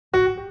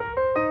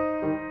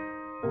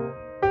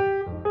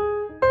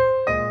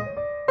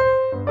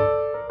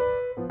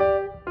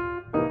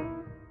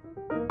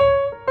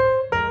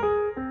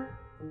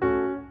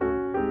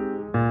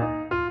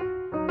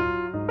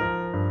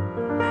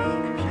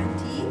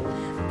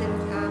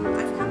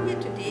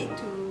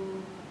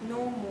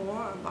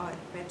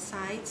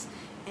websites,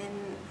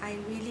 and I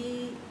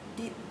really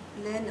did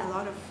learn a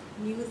lot of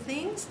new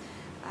things.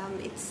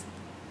 It's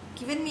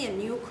given me a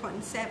new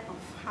concept of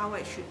how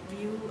I should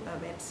view a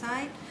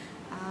website.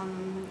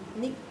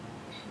 Nick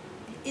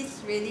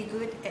is really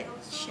good at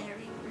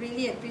sharing.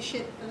 Really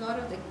appreciate a lot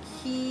of the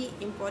key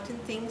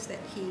important things that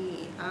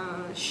he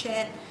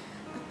shared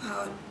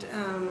about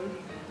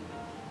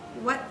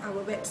what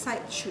our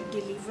website should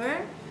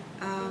deliver.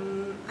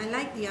 I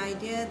like the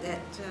idea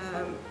that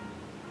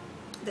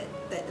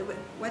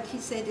what he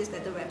said is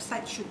that the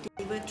website should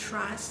deliver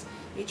trust,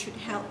 it should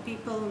help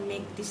people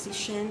make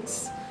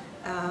decisions,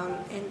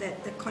 and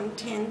that the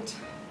content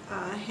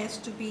has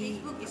to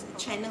be is a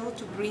channel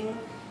to bring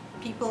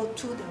people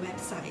to the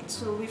website.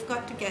 So we've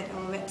got to get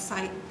our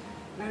website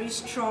very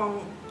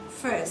strong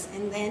first,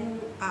 and then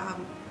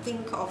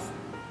think of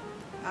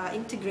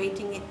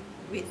integrating it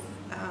with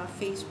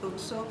Facebook.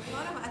 So a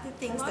lot of other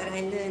things that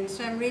I learned.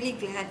 So I'm really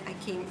glad I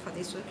came for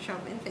this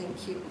workshop, and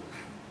thank you.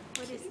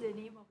 What is the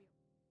name of